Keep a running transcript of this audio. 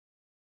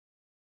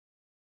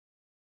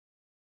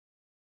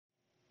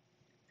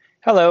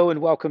Hello and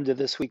welcome to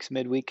this week's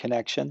Midweek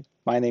Connection.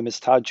 My name is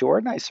Todd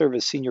Jordan. I serve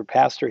as senior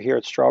pastor here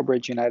at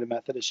Strawbridge United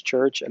Methodist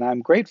Church, and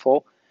I'm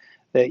grateful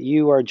that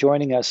you are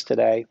joining us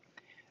today.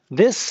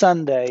 This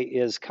Sunday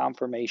is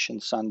Confirmation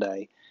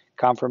Sunday.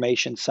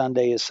 Confirmation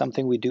Sunday is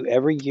something we do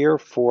every year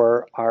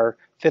for our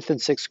fifth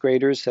and sixth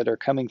graders that are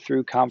coming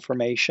through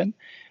confirmation.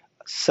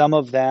 Some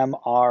of them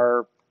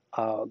are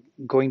uh,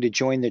 going to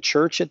join the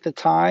church at the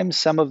time.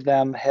 Some of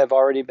them have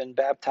already been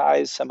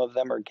baptized. Some of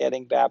them are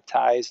getting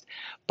baptized.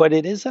 But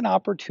it is an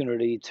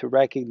opportunity to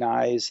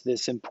recognize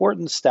this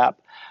important step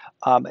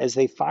as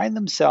they find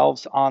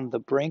themselves on the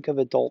brink of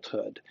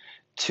adulthood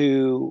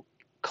to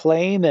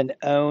claim and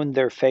own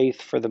their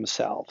faith for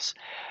themselves.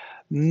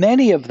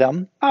 Many of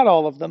them, not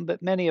all of them,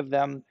 but many of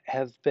them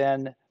have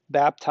been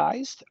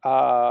baptized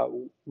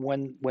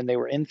when they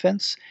were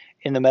infants.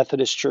 In the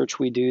Methodist Church,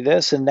 we do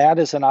this, and that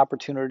is an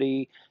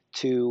opportunity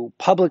to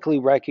publicly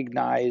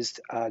recognize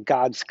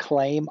God's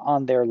claim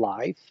on their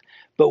life.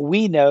 But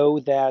we know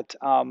that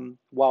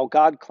while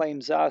God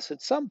claims us,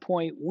 at some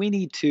point we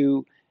need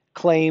to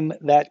claim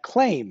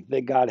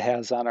that God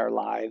has on our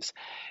lives.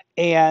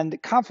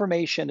 And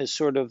confirmation is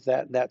sort of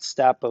that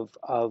step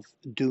of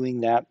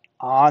doing that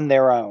on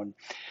their own.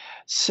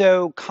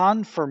 So,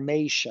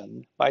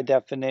 confirmation, by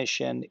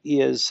definition,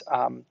 is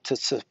to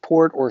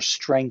support or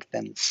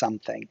strengthen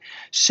something.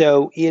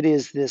 So, it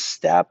is this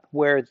step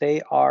where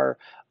they are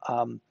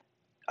um,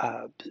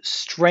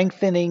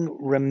 strengthening,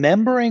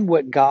 remembering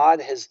what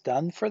God has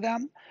done for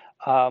them,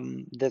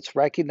 that's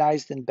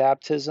recognized in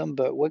baptism,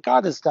 but what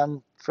God has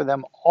done for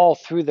them all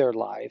through their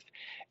life,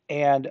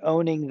 and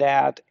owning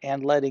that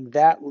and letting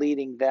that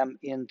leading them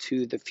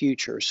into the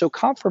future. So,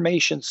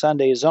 Confirmation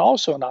Sunday is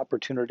also an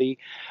opportunity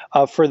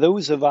for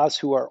those of us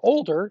who are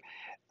older.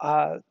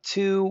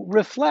 To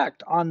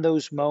reflect on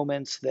those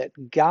moments that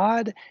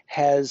God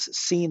has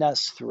seen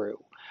us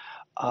through.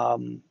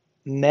 Um,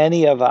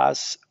 Many of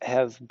us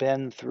have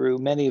been through,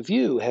 many of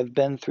you have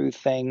been through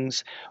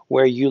things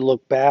where you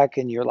look back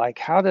and you're like,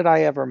 how did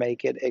I ever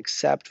make it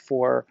except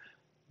for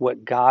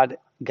what God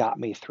got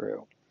me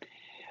through?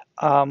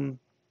 Um,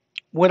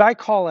 what I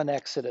call an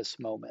Exodus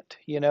moment.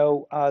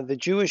 The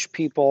Jewish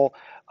people,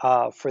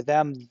 for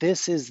them,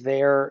 this is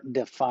their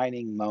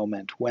defining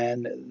moment.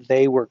 When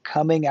they were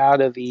coming out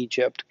of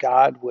Egypt,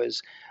 God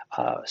was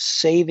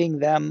saving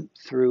them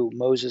through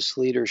Moses'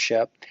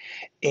 leadership.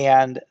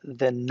 And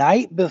the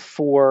night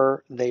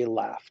before they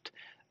left,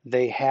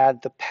 they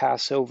had the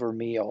Passover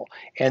meal.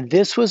 And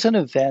this was an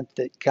event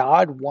that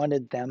God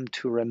wanted them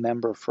to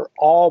remember for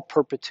all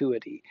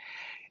perpetuity.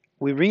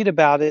 We read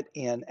about it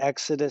in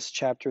Exodus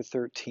chapter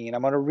 13.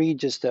 I'm going to read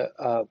just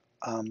a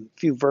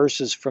few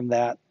verses from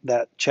that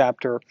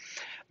chapter.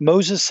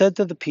 Moses said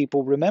to the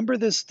people, "Remember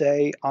this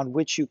day on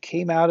which you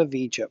came out of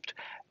Egypt,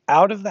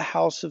 out of the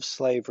house of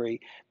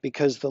slavery,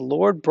 because the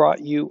Lord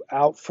brought you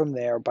out from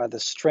there by the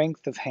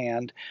strength of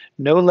hand.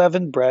 No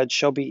leavened bread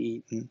shall be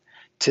eaten.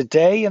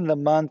 Today in the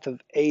month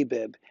of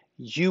Abib,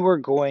 you are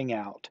going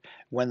out.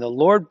 When the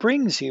Lord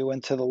brings you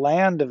into the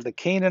land of the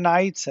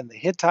Canaanites and the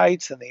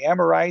Hittites and the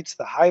Amorites,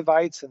 the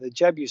Hivites and the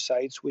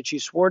Jebusites, which he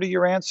swore to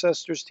your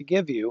ancestors to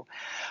give you,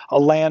 a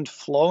land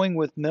flowing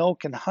with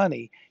milk and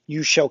honey,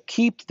 you shall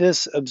keep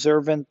this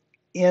observant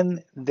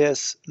in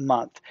this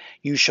month.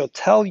 You shall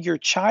tell your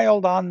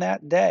child on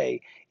that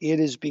day, it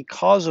is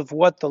because of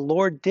what the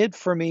Lord did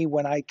for me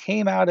when I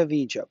came out of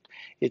Egypt.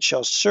 It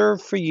shall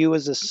serve for you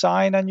as a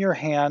sign on your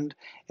hand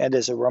and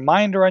as a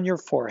reminder on your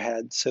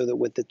forehead, so that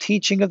with the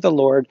teaching of the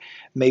Lord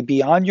may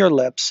be on your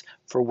lips,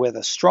 for with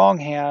a strong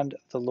hand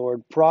the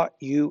Lord brought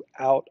you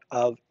out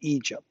of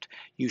Egypt.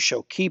 You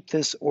shall keep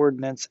this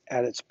ordinance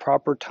at its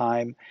proper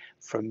time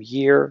from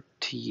year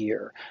to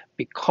year."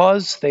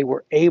 Because they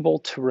were able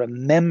to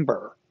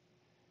remember,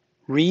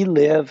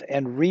 relive,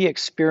 and re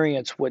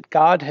experience what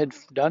God had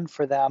done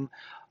for them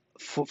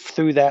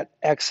through that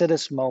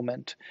Exodus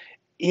moment,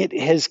 it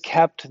has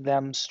kept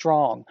them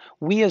strong.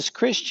 We as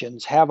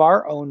Christians have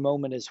our own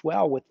moment as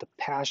well with the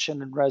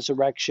passion and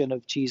resurrection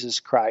of Jesus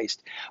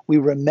Christ. We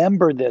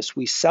remember this,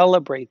 we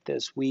celebrate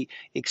this, we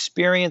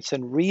experience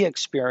and re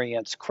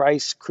experience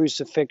Christ's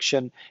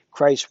crucifixion,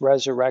 Christ's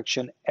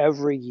resurrection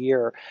every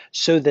year,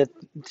 so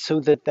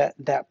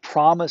that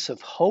promise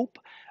of hope.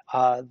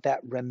 That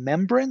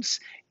remembrance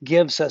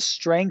gives us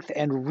strength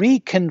and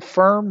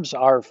reconfirms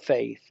our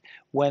faith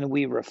when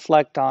we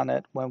reflect on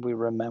it, when we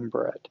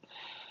remember it.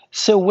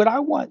 So, what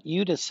I want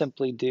you to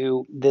simply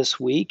do this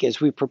week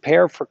as we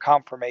prepare for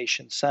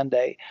Confirmation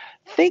Sunday,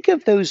 think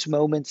of those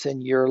moments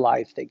in your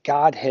life that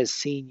God has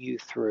seen you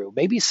through.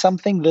 Maybe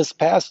something this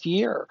past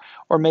year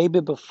or maybe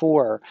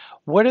before.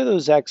 What are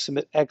those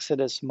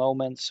Exodus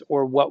moments,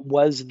 or what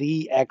was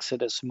the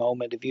Exodus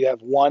moment, if you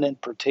have one in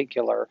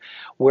particular,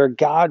 where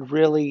God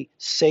really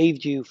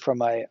saved you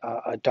from a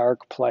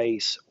dark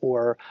place,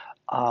 or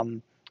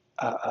um,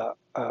 a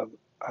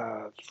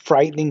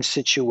frightening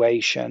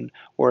situation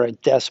or a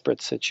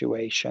desperate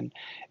situation,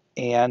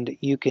 and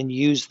you can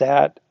use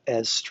that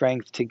as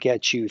strength to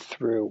get you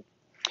through.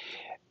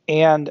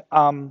 And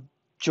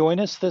join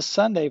us this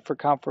Sunday for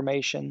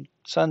Confirmation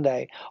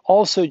Sunday.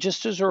 Also,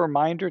 just as a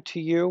reminder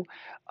to you,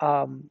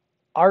 um,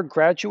 our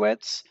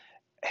graduates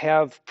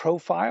have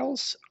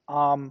profiles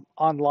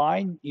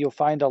online. You'll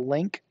find a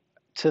link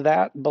to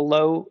that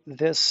below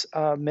this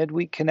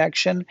midweek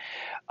connection.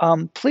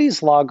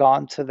 Please log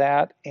on to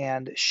that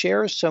and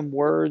share some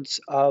words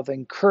of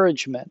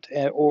encouragement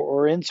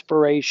or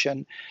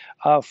inspiration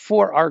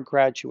for our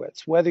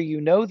graduates. Whether you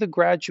know the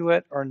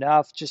graduate or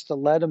not, just to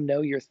let them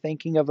know you're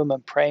thinking of them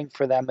and praying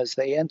for them as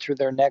they enter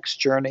their next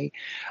journey.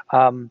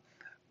 Um,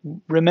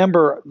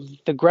 Remember,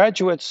 the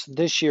graduates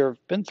this year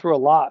have been through a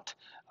lot.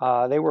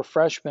 They were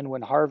freshmen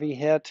when Harvey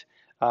hit.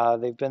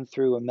 They've been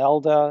through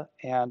Imelda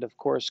and, of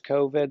course,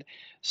 COVID.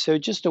 So,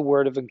 just a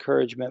word of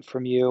encouragement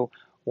from you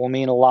will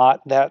mean a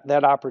lot.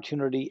 That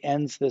opportunity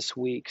ends this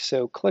week.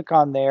 So, click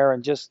on there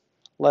and just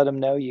let them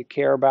know you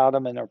care about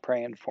them and are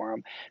praying for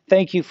them.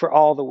 Thank you for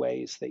all the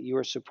ways that you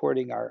are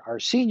supporting our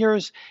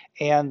seniors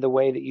and the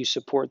way that you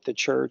support the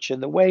church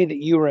and the way that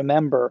you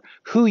remember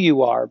who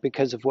you are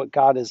because of what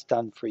God has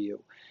done for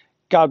you.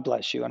 God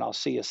bless you, and I'll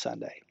see you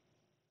Sunday.